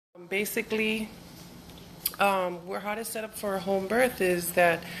Basically, how to set up for a home birth is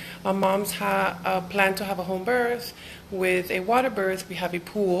that moms plan to have a home birth. With a water birth, we have a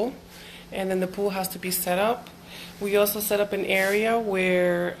pool, and then the pool has to be set up. We also set up an area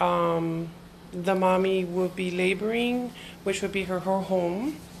where the mommy will be laboring, which would be her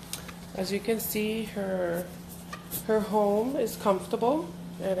home. As you can see, her home is comfortable,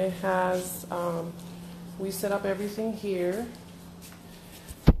 and it has, we set up everything here.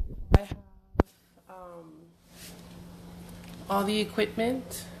 I have all the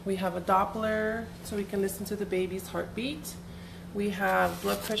equipment. We have a Doppler so we can listen to the baby's heartbeat. We have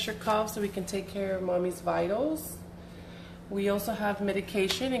blood pressure cuffs so we can take care of mommy's vitals. We also have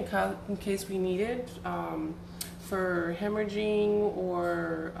medication in case we need it for hemorrhaging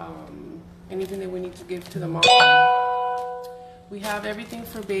or anything that we need to give to the mom. We have everything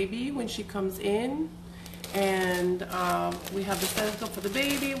for baby when she comes in, and we have the stethoscope for the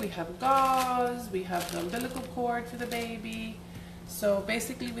baby, we have gauze, we have the umbilical cord for the baby. So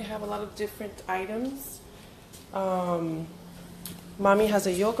basically we have a lot of different items. Mommy has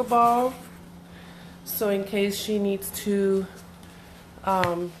a yoga ball, so in case she needs to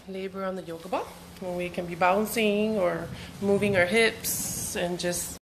labor on the yoga ball, we can be bouncing or moving our hips and just